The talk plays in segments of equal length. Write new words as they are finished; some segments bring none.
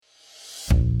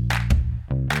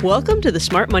Welcome to the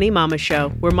Smart Money Mama Show,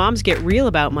 where moms get real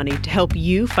about money to help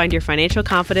you find your financial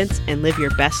confidence and live your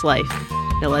best life.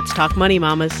 Now let's talk money,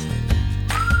 mamas.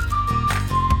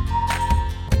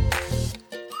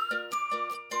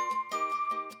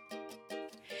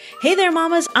 Hey there,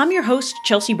 mamas. I'm your host,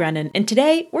 Chelsea Brennan, and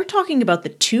today we're talking about the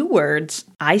two words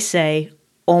I say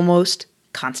almost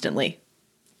constantly.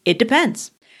 It depends.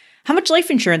 How much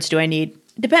life insurance do I need?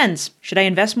 It depends. Should I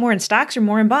invest more in stocks or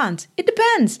more in bonds? It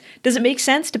depends. Does it make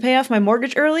sense to pay off my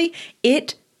mortgage early?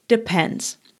 It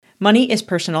depends. Money is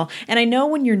personal, and I know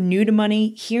when you're new to money,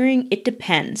 hearing it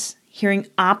depends, hearing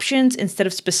options instead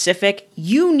of specific,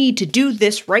 you need to do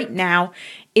this right now,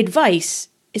 advice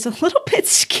is a little bit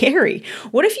scary.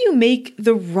 What if you make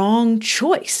the wrong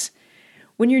choice?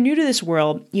 When you're new to this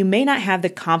world, you may not have the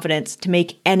confidence to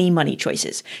make any money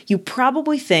choices. You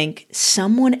probably think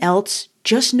someone else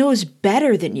just knows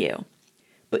better than you.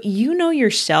 But you know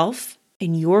yourself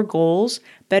and your goals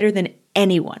better than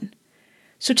anyone.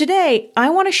 So today, I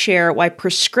want to share why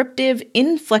prescriptive,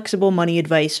 inflexible money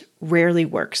advice rarely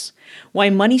works,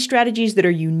 why money strategies that are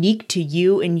unique to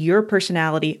you and your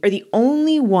personality are the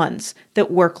only ones that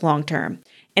work long-term,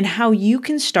 and how you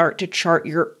can start to chart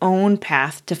your own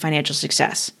path to financial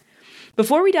success.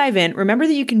 Before we dive in, remember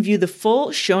that you can view the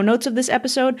full show notes of this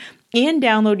episode and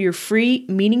download your free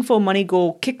Meaningful Money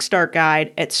Goal Kickstart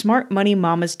Guide at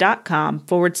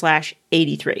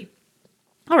smartmoneymamas.com/83.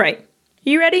 All right,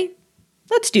 you ready?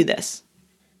 Let's do this.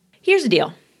 Here's the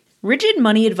deal. Rigid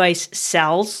money advice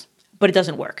sells, but it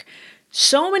doesn't work.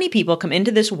 So many people come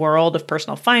into this world of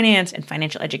personal finance and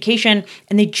financial education,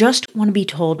 and they just want to be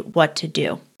told what to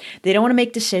do. They don't want to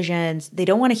make decisions. They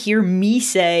don't want to hear me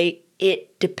say,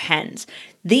 it depends.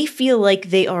 They feel like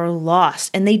they are lost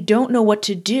and they don't know what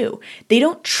to do. They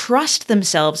don't trust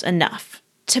themselves enough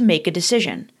to make a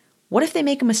decision. What if they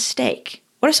make a mistake?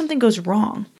 What if something goes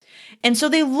wrong? And so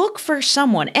they look for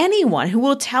someone, anyone, who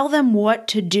will tell them what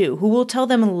to do, who will tell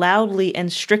them loudly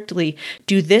and strictly,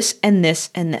 do this and this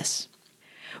and this.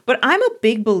 But I'm a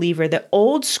big believer that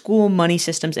old school money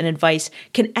systems and advice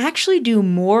can actually do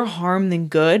more harm than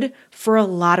good for a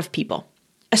lot of people,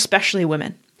 especially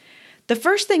women. The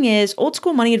first thing is, old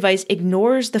school money advice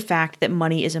ignores the fact that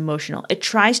money is emotional. It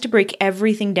tries to break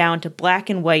everything down to black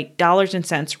and white, dollars and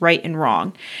cents, right and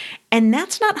wrong. And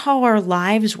that's not how our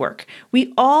lives work.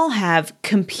 We all have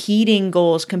competing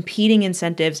goals, competing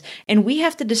incentives, and we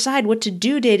have to decide what to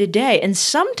do day to day. And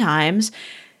sometimes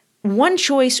one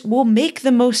choice will make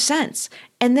the most sense.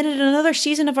 And then at another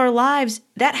season of our lives,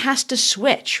 that has to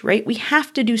switch, right? We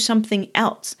have to do something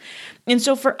else. And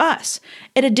so for us,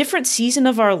 at a different season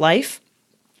of our life,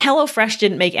 HelloFresh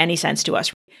didn't make any sense to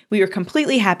us. We were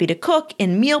completely happy to cook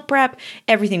and meal prep.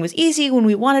 Everything was easy. When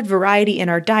we wanted variety in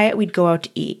our diet, we'd go out to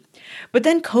eat. But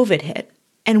then COVID hit,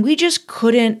 and we just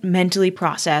couldn't mentally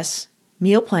process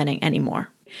meal planning anymore.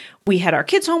 We had our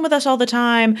kids home with us all the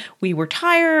time. We were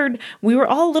tired. We were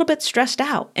all a little bit stressed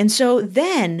out. And so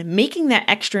then making that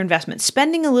extra investment,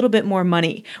 spending a little bit more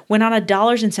money when on a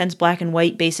dollars and cents black and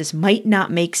white basis might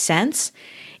not make sense,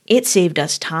 it saved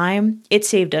us time, it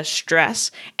saved us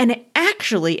stress, and it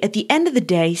actually, at the end of the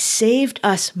day, saved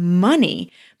us money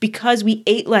because we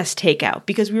ate less takeout,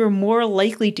 because we were more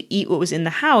likely to eat what was in the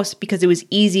house because it was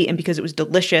easy and because it was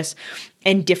delicious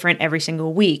and different every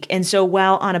single week. And so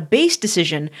while on a base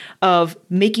decision of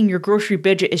making your grocery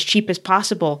budget as cheap as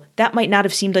possible, that might not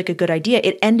have seemed like a good idea,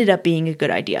 it ended up being a good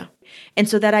idea. And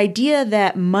so that idea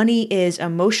that money is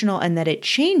emotional and that it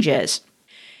changes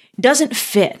doesn't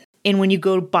fit in when you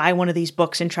go buy one of these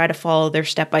books and try to follow their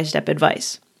step-by-step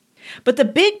advice. But the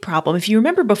big problem, if you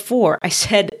remember before, I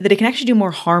said that it can actually do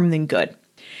more harm than good.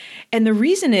 And the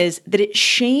reason is that it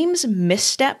shames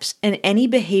missteps and any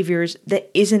behaviors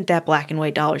that isn't that black and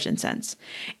white dollars and cents.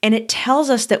 And it tells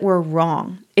us that we're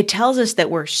wrong. It tells us that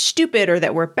we're stupid or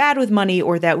that we're bad with money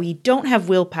or that we don't have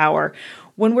willpower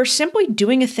when we're simply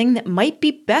doing a thing that might be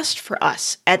best for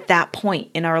us at that point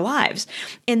in our lives.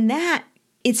 And that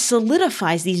it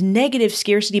solidifies these negative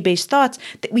scarcity-based thoughts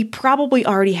that we probably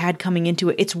already had coming into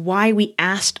it. It's why we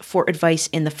asked for advice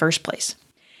in the first place.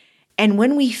 And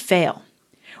when we fail,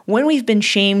 when we've been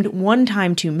shamed one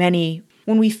time too many,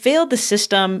 when we failed the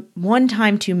system one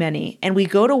time too many, and we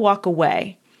go to walk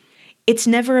away, it's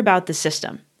never about the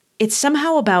system. It's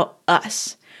somehow about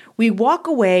us. We walk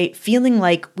away feeling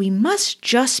like we must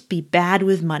just be bad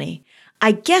with money.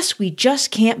 I guess we just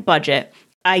can't budget.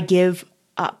 I give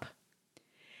up.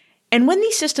 And when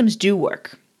these systems do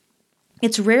work,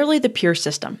 it's rarely the pure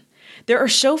system. There are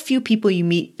so few people you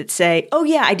meet that say, oh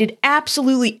yeah, I did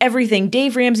absolutely everything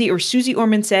Dave Ramsey or Susie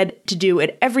Orman said to do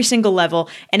at every single level,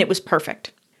 and it was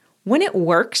perfect. When it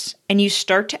works and you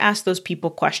start to ask those people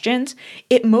questions,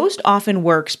 it most often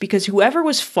works because whoever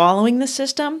was following the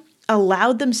system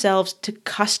allowed themselves to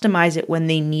customize it when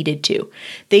they needed to.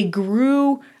 They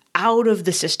grew out of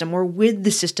the system or with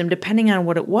the system, depending on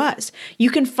what it was. You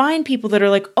can find people that are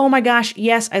like, oh my gosh,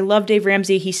 yes, I love Dave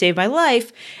Ramsey. He saved my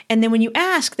life. And then when you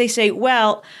ask, they say,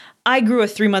 well, I grew a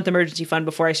 3-month emergency fund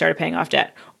before I started paying off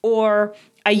debt. Or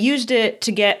I used it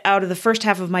to get out of the first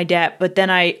half of my debt, but then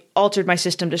I altered my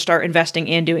system to start investing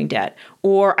and doing debt.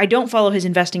 Or I don't follow his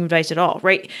investing advice at all,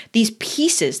 right? These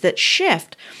pieces that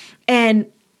shift. And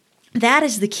that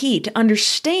is the key, to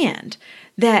understand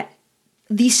that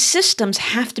these systems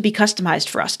have to be customized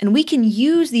for us. And we can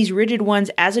use these rigid ones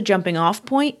as a jumping off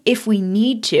point if we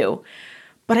need to.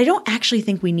 But I don't actually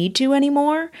think we need to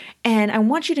anymore. And I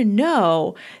want you to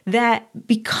know that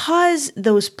because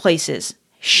those places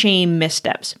shame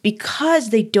missteps, because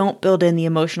they don't build in the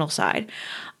emotional side,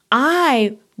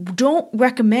 I don't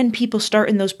recommend people start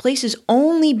in those places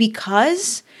only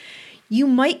because you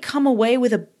might come away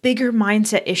with a bigger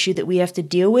mindset issue that we have to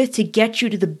deal with to get you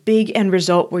to the big end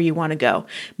result where you want to go.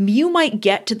 You might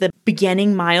get to the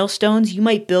beginning milestones. You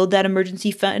might build that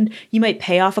emergency fund. You might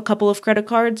pay off a couple of credit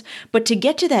cards. But to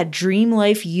get to that dream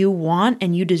life you want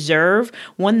and you deserve,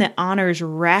 one that honors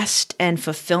rest and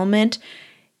fulfillment,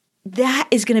 that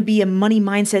is going to be a money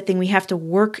mindset thing we have to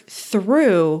work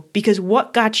through, because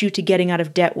what got you to getting out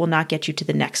of debt will not get you to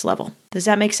the next level. Does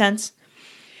that make sense?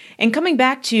 And coming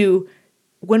back to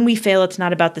when we fail, it's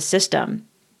not about the system.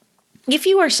 If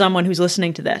you are someone who's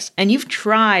listening to this and you've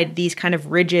tried these kind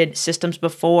of rigid systems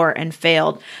before and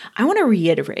failed, I want to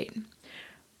reiterate,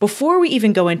 before we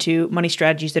even go into money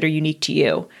strategies that are unique to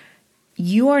you,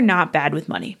 you are not bad with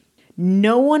money.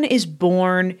 No one is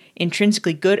born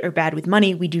intrinsically good or bad with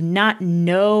money. We do not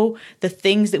know the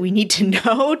things that we need to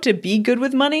know to be good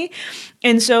with money.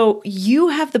 And so you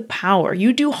have the power.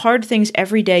 You do hard things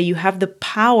every day. You have the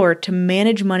power to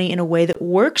manage money in a way that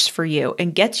works for you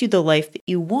and gets you the life that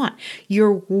you want.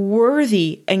 You're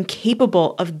worthy and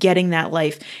capable of getting that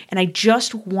life. And I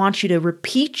just want you to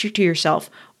repeat to yourself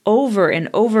over and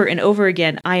over and over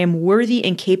again, I am worthy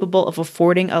and capable of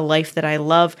affording a life that I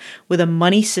love with a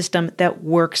money system that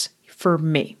works for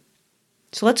me.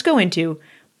 So let's go into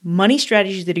money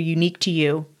strategies that are unique to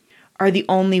you are the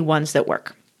only ones that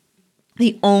work.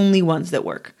 The only ones that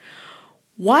work.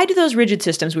 Why do those rigid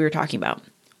systems we were talking about,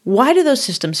 why do those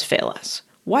systems fail us?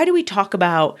 Why do we talk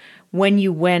about when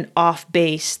you went off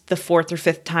base the 4th or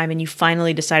 5th time and you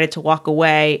finally decided to walk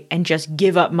away and just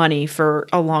give up money for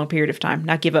a long period of time?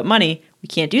 Not give up money. We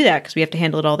can't do that because we have to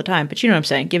handle it all the time. But you know what I'm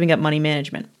saying? Giving up money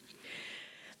management.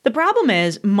 The problem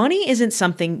is money isn't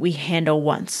something we handle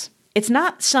once. It's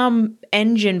not some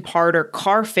engine part or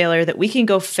car failure that we can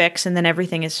go fix and then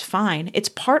everything is fine. It's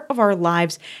part of our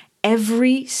lives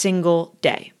every single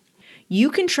day. You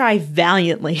can try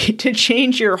valiantly to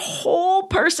change your whole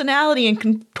personality and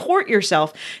contort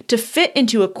yourself to fit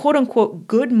into a quote unquote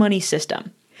good money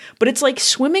system. But it's like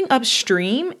swimming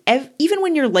upstream, even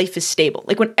when your life is stable.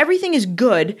 Like when everything is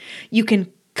good, you can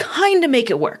kind of make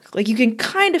it work. Like you can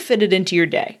kind of fit it into your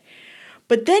day.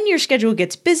 But then your schedule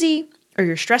gets busy or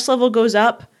your stress level goes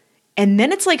up. And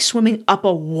then it's like swimming up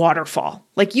a waterfall.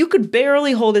 Like you could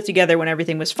barely hold it together when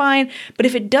everything was fine. But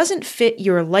if it doesn't fit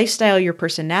your lifestyle, your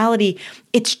personality,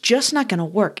 it's just not going to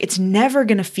work. It's never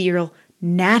going to feel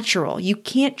natural. You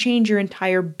can't change your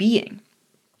entire being.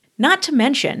 Not to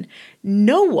mention,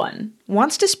 no one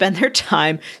wants to spend their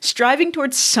time striving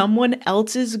towards someone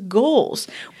else's goals.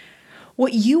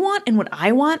 What you want and what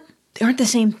I want, they aren't the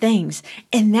same things.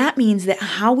 And that means that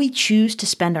how we choose to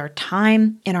spend our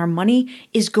time and our money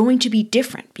is going to be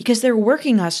different because they're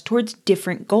working us towards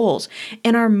different goals.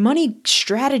 And our money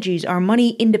strategies, our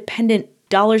money independent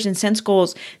dollars and cents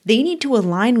goals, they need to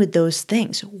align with those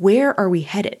things. Where are we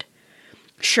headed?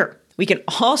 Sure, we can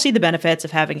all see the benefits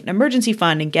of having an emergency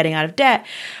fund and getting out of debt,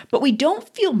 but we don't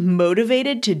feel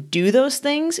motivated to do those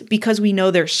things because we know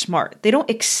they're smart. They don't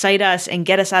excite us and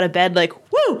get us out of bed like,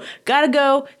 woo, gotta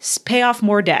go pay off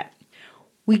more debt.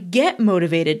 We get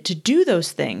motivated to do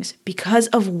those things because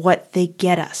of what they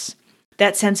get us.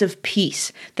 That sense of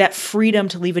peace, that freedom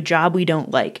to leave a job we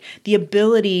don't like, the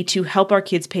ability to help our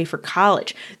kids pay for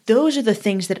college. Those are the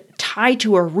things that tie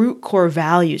to our root core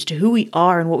values, to who we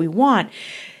are and what we want,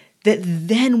 that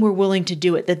then we're willing to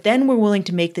do it, that then we're willing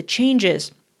to make the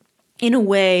changes in a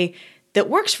way that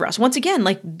works for us. Once again,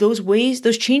 like those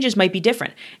changes might be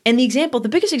different. And the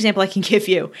biggest example I can give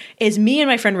you is me and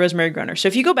my friend Rosemary Groner. So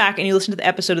if you go back and you listen to the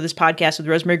episode of this podcast with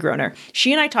Rosemary Groner,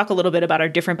 she and I talk a little bit about our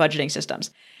different budgeting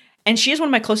systems. And she is one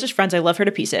of my closest friends. I love her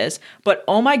to pieces. But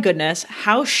oh my goodness,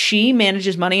 how she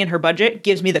manages money in her budget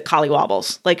gives me the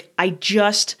collywobbles. Like, I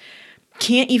just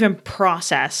can't even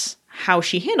process how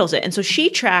she handles it. And so she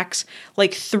tracks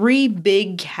like 3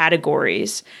 big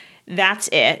categories. That's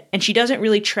it. And she doesn't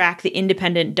really track the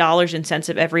independent dollars and cents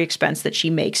of every expense that she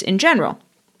makes in general.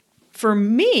 For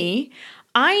me,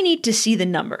 I need to see the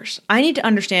numbers. I need to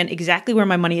understand exactly where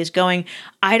my money is going.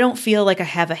 I don't feel like I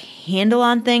have a handle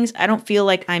on things. I don't feel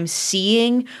like I'm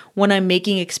seeing when I'm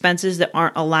making expenses that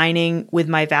aren't aligning with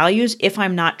my values if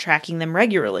I'm not tracking them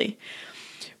regularly.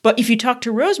 But if you talk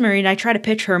to Rosemary and I try to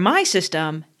pitch her my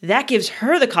system, that gives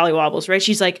her the collywobbles, right?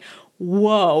 She's like,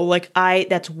 whoa,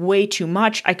 that's way too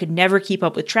much. I could never keep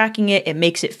up with tracking it. It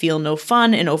makes it feel no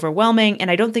fun and overwhelming.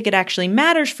 And I don't think it actually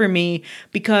matters for me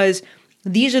because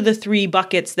these are the 3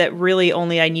 buckets that really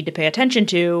only I need to pay attention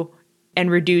to and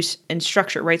reduce and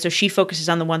structure, right? So she focuses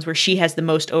on the ones where she has the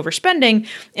most overspending.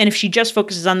 And if she just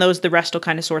focuses on those, the rest will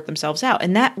kind of sort themselves out.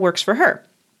 And that works for her.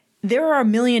 There are a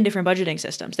million different budgeting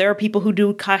systems. There are people who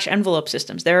do cash envelope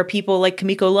systems. There are people like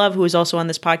Kamiko Love, who is also on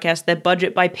this podcast, that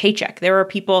budget by paycheck. There are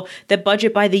people that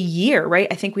budget by the year, right?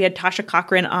 I think we had Tasha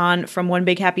Cochran on from One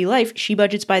Big Happy Life. She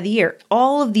budgets by the year.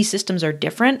 All of these systems are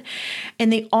different,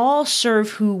 and they all serve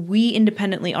who we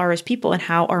independently are as people and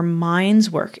how our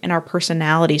minds work and our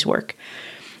personalities work.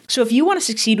 So if you want to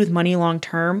succeed with money long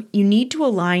term, you need to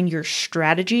align your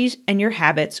strategies and your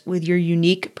habits with your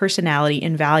unique personality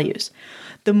and values.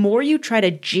 The more you try to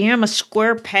jam a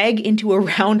square peg into a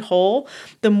round hole,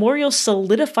 the more you'll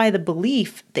solidify the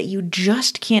belief that you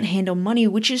just can't handle money,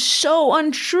 which is so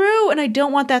untrue, and I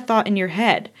don't want that thought in your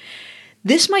head.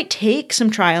 This might take some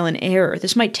trial and error.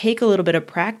 This might take a little bit of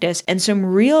practice and some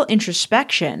real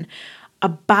introspection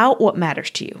about what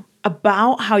matters to you,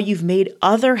 about how you've made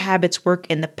other habits work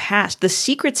in the past. The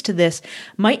secrets to this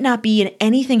might not be in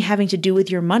anything having to do with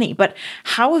your money, but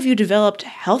how have you developed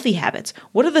healthy habits?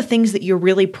 What are the things that you're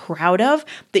really proud of,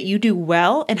 that you do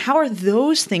well, and how are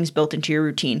those things built into your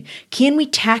routine? Can we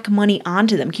tack money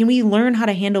onto them? Can we learn how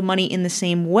to handle money in the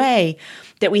same way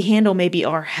that we handle maybe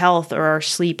our health or our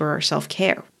sleep or our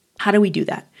self-care? How do we do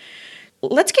that?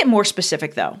 Let's get more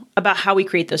specific, though, about how we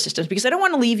create those systems, because I don't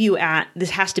want to leave you at this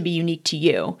has to be unique to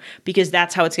you, because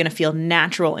that's how it's going to feel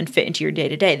natural and fit into your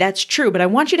day-to-day. That's true, but I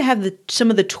want you to have some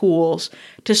of the tools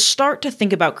to start to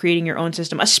think about creating your own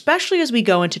system, especially as we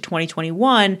go into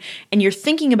 2021 and you're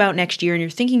thinking about next year and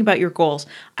you're thinking about your goals.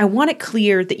 I want it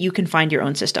clear that you can find your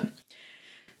own system.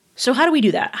 So how do we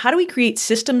do that? How do we create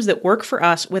systems that work for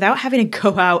us without having to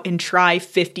go out and try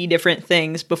 50 different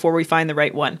things before we find the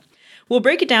right one? We'll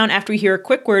break it down after we hear a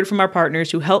quick word from our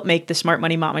partners who help make the Smart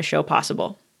Money Mama show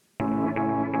possible.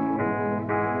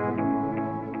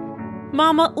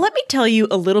 Mama, let me tell you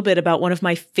a little bit about one of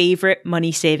my favorite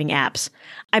money-saving apps.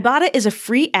 Ibotta is a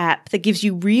free app that gives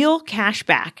you real cash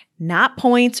back, not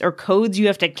points or codes you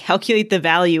have to calculate the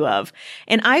value of.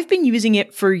 And I've been using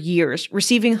it for years,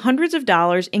 receiving hundreds of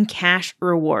dollars in cash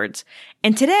rewards.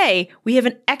 And today, we have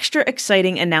an extra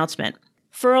exciting announcement.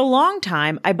 For a long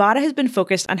time, Ibotta has been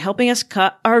focused on helping us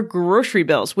cut our grocery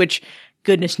bills, which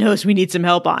goodness knows we need some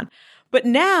help on. But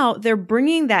now they're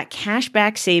bringing that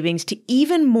cashback savings to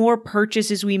even more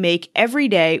purchases we make every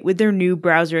day with their new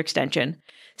browser extension.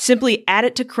 Simply add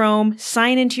it to Chrome,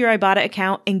 sign into your Ibotta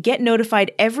account, and get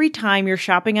notified every time you're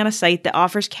shopping on a site that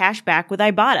offers cash back with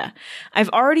Ibotta. I've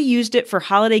already used it for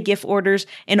holiday gift orders,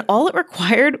 and all it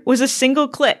required was a single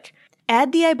click.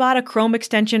 Add the Ibotta Chrome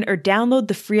extension or download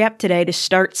the free app today to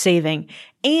start saving.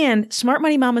 And Smart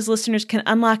Money Mama's listeners can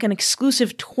unlock an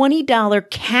exclusive $20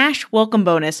 cash welcome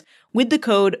bonus with the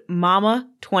code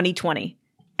MAMA2020.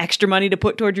 Extra money to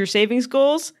put toward your savings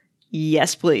goals?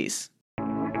 Yes, please.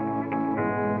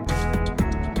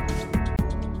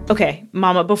 Okay,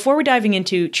 Mama, before we're diving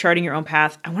into charting your own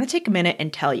path, I want to take a minute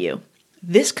and tell you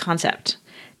this concept.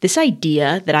 This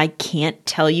idea that I can't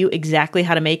tell you exactly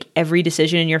how to make every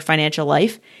decision in your financial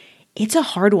life, it's a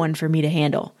hard one for me to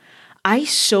handle. I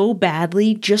so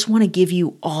badly just want to give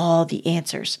you all the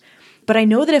answers. But I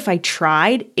know that if I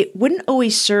tried, it wouldn't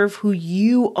always serve who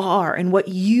you are and what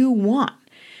you want.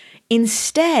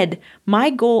 Instead,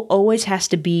 my goal always has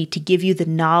to be to give you the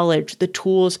knowledge, the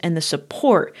tools, and the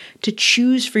support to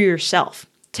choose for yourself,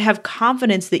 to have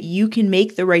confidence that you can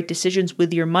make the right decisions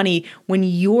with your money when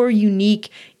your unique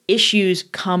issues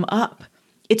come up.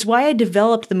 It's why I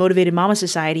developed the Motivated Mama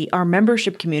Society, our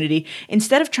membership community,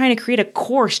 instead of trying to create a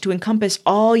course to encompass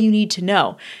all you need to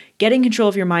know. Getting control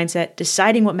of your mindset,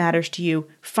 deciding what matters to you,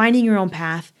 finding your own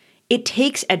path. It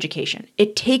takes education.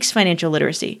 It takes financial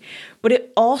literacy, but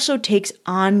it also takes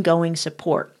ongoing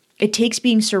support. It takes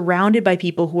being surrounded by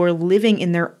people who are living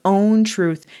in their own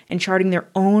truth and charting their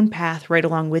own path right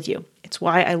along with you. It's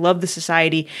why I love the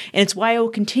society, and it's why I will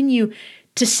continue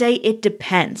to say it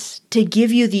depends, to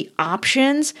give you the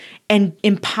options and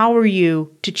empower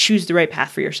you to choose the right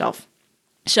path for yourself.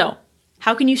 So,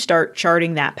 how can you start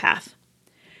charting that path?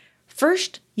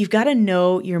 First, you've got to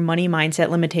know your money mindset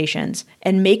limitations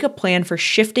and make a plan for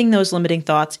shifting those limiting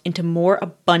thoughts into more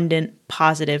abundant,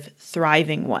 positive,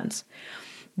 thriving ones.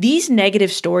 These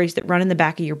negative stories that run in the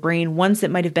back of your brain, ones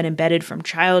that might have been embedded from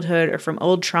childhood or from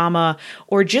old trauma,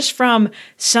 or just from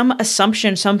some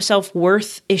assumption, some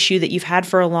self-worth issue that you've had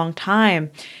for a long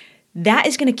time, that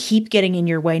is going to keep getting in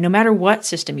your way no matter what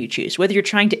system you choose. Whether you're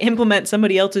trying to implement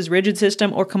somebody else's rigid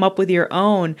system or come up with your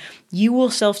own, you will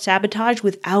self-sabotage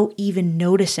without even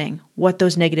noticing what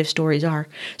those negative stories are.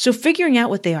 So figuring out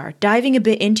what they are, diving a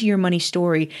bit into your money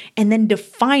story, and then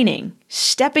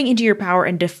stepping into your power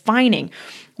and defining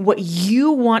what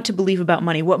you want to believe about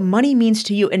money, what money means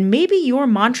to you. And maybe your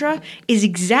mantra is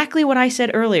exactly what I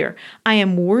said earlier. I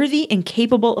am worthy and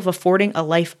capable of affording a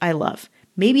life I love.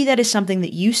 Maybe that is something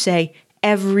that you say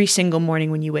every single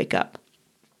morning when you wake up.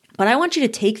 But I want you to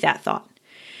take that thought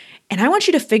and I want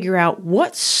you to figure out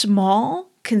what small,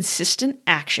 consistent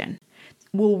action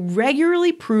will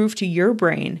regularly prove to your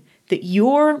brain that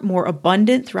your more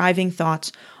abundant, thriving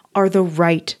thoughts are the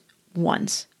right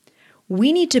ones.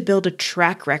 We need to build a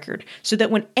track record so that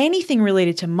when anything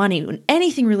related to money, when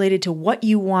anything related to what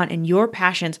you want and your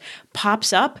passions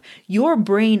pops up, your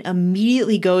brain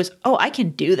immediately goes, oh, I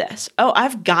can do this. Oh,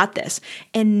 I've got this.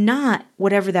 And not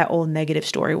whatever that old negative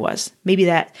story was. Maybe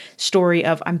that story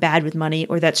of I'm bad with money,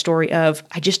 or that story of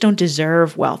I just don't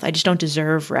deserve wealth. I just don't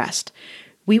deserve rest.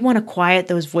 We want to quiet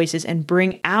those voices and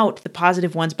bring out the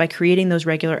positive ones by creating those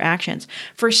regular actions.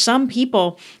 For some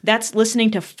people, that's listening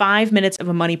to 5 minutes of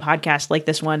a money podcast like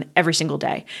this one every single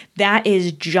day. That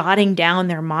is jotting down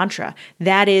their mantra.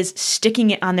 That is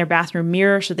sticking it on their bathroom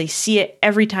mirror so they see it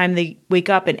every time they wake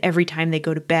up and every time they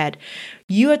go to bed.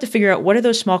 You have to figure out what are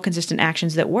those small, consistent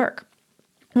actions that work.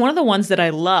 One of the ones that I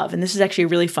love, and this is actually a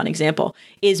really fun example,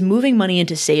 is moving money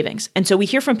into savings. And so we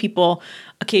hear from people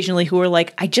occasionally who are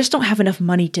like, I just don't have enough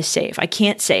money to save. I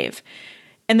can't save.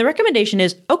 And the recommendation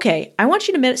is, okay, I want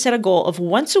you to set a goal of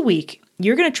once a week,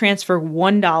 you're going to transfer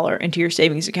 $1 into your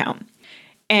savings account.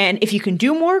 And if you can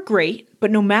do more, great.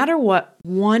 But no matter what,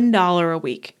 $1 a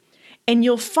week. And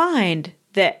you'll find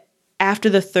that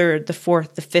after the third, the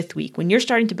fourth, the fifth week, when you're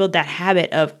starting to build that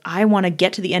habit of, I want to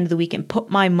get to the end of the week and put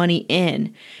my money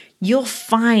in, you'll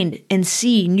find and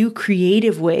see new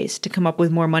creative ways to come up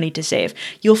with more money to save.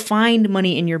 You'll find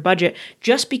money in your budget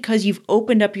just because you've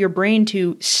opened up your brain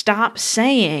to stop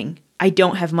saying, I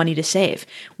don't have money to save.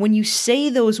 When you say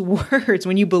those words,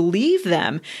 when you believe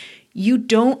them, you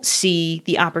don't see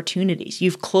the opportunities.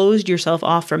 You've closed yourself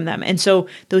off from them. And so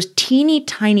those teeny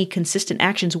tiny consistent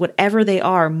actions, whatever they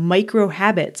are, micro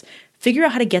habits, figure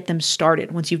out how to get them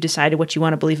started once you've decided what you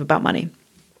want to believe about money.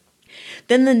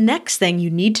 Then the next thing you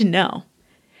need to know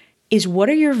is, what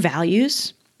are your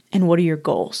values and what are your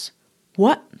goals?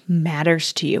 What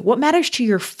matters to you? What matters to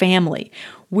your family?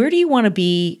 Where do you want to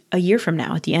be a year from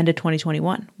now at the end of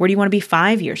 2021? Where do you want to be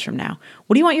 5 years from now?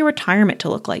 What do you want your retirement to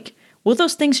look like? Will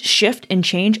those things shift and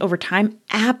change over time?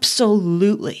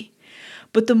 Absolutely.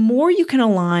 But the more you can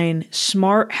align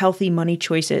smart, healthy money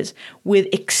choices with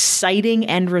exciting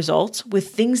end results, with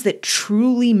things that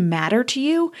truly matter to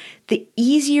you, the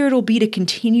easier it'll be to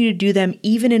continue to do them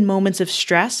even in moments of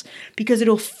stress, because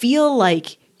it'll feel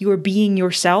like you are being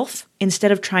yourself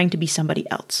instead of trying to be somebody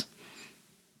else.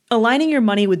 Aligning your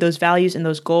money with those values and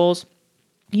those goals,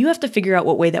 you have to figure out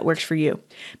what way that works for you.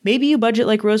 Maybe you budget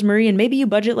like Rosemarie, and maybe you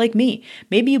budget like me.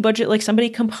 Maybe you budget like somebody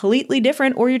completely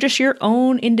different, or you're just your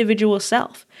own individual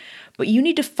self. But you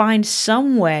need to find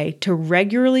some way to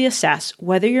regularly assess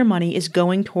whether your money is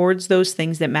going towards those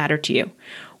things that matter to you,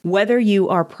 whether you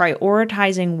are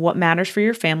prioritizing what matters for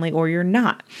your family or you're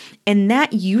not. And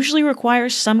that usually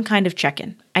requires some kind of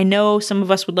check-in. I know some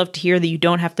of us would love to hear that you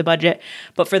don't have to budget,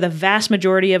 but for the vast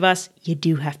majority of us, you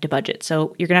do have to budget.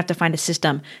 So you're going to have to find a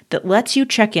system that lets you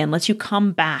check in, lets you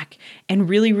come back and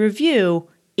really review,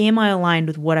 am I aligned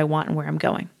with what I want and where I'm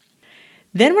going?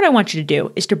 Then what I want you to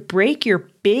do is to break your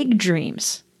big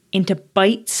dreams into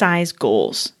bite-sized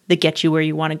goals that get you where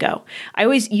you want to go. I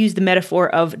always use the metaphor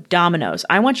of dominoes.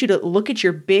 I want you to look at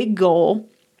your big goal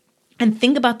and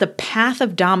think about the path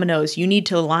of dominoes you need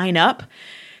to line up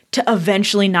to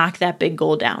eventually knock that big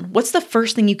goal down. What's the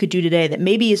first thing you could do today that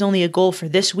maybe is only a goal for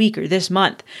this week or this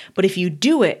month? But if you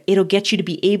do it, it'll get you to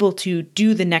be able to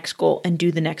do the next goal and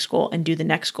do the next goal and do the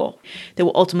next goal that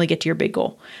will ultimately get to your big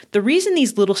goal. The reason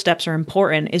these little steps are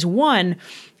important is, one,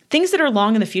 Things that are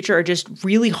long in the future are just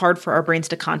really hard for our brains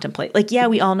to contemplate. Like, yeah,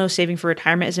 we all know saving for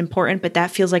retirement is important, but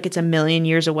that feels like it's a million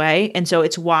years away. And so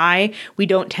it's why we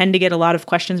don't tend to get a lot of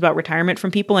questions about retirement from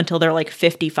people until they're like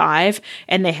 55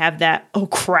 and they have that, oh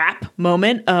crap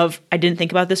moment of, I didn't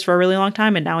think about this for a really long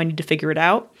time and now I need to figure it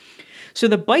out. So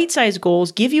the bite-sized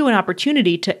goals give you an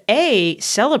opportunity to A,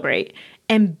 celebrate,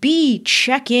 and B,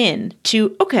 check in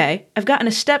to, okay, I've gotten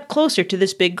a step closer to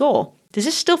this big goal. Does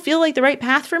this still feel like the right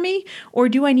path for me? Or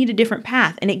do I need a different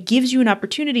path? And it gives you an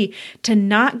opportunity to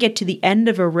not get to the end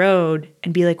of a road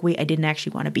and be like, wait, I didn't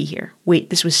actually want to be here. Wait,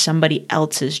 this was somebody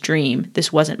else's dream.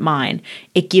 This wasn't mine.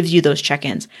 It gives you those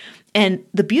check-ins. And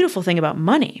the beautiful thing about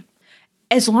money,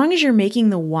 as long as you're making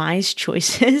the wise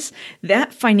choices,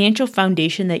 that financial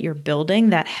foundation that you're building,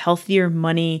 that healthier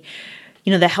money,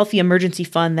 the healthy emergency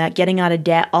fund, that getting out of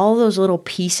debt, all those little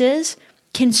pieces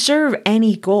can serve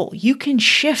any goal. You can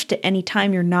shift at any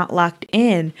time you're not locked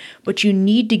in, but you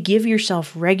need to give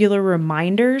yourself regular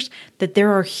reminders that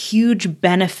there are huge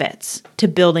benefits to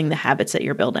building the habits that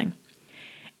you're building.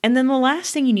 And then the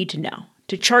last thing you need to know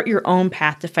to chart your own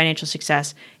path to financial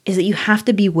success is that you have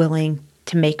to be willing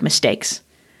to make mistakes.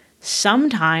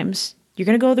 Sometimes you're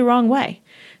going to go the wrong way.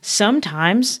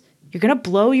 Sometimes you're going to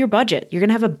blow your budget. You're going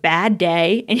to have a bad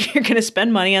day and you're going to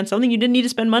spend money on something you didn't need to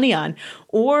spend money on.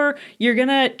 Or you're going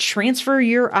to transfer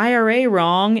your IRA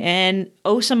wrong and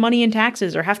owe some money in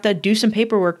taxes or have to do some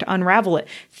paperwork to unravel it.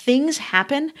 Things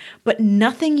happen, but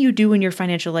nothing you do in your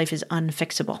financial life is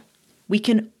unfixable. We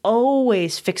can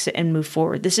always fix it and move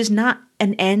forward. This is not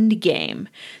an end game.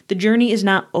 The journey is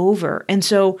not over. And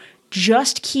so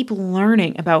just keep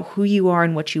learning about who you are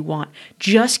and what you want.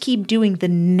 Just keep doing the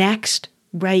next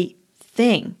right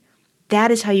thing.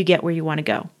 That is how you get where you want to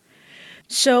go.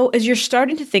 So as you're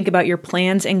starting to think about your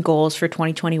plans and goals for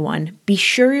 2021, be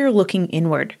sure you're looking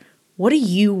inward. What do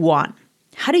you want?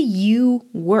 How do you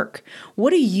work?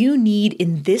 What do you need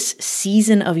in this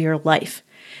season of your life?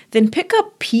 Then pick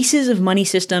up pieces of money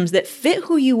systems that fit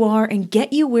who you are and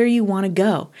get you where you want to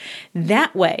go.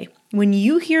 That way, when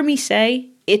you hear me say,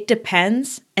 it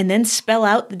depends, and then spell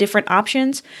out the different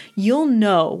options, you'll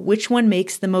know which one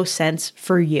makes the most sense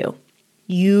for you.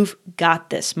 You've got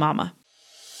this, mama.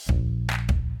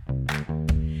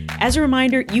 As a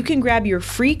reminder, you can grab your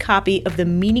free copy of the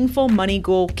Meaningful Money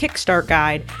Goal Kickstart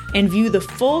Guide and view the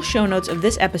full show notes of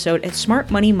this episode at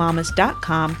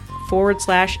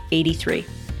smartmoneymamas.com/83.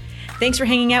 Thanks for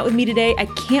hanging out with me today. I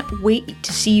can't wait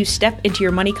to see you step into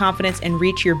your money confidence and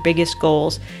reach your biggest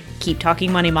goals. Keep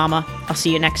talking money, mama. I'll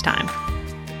see you next time.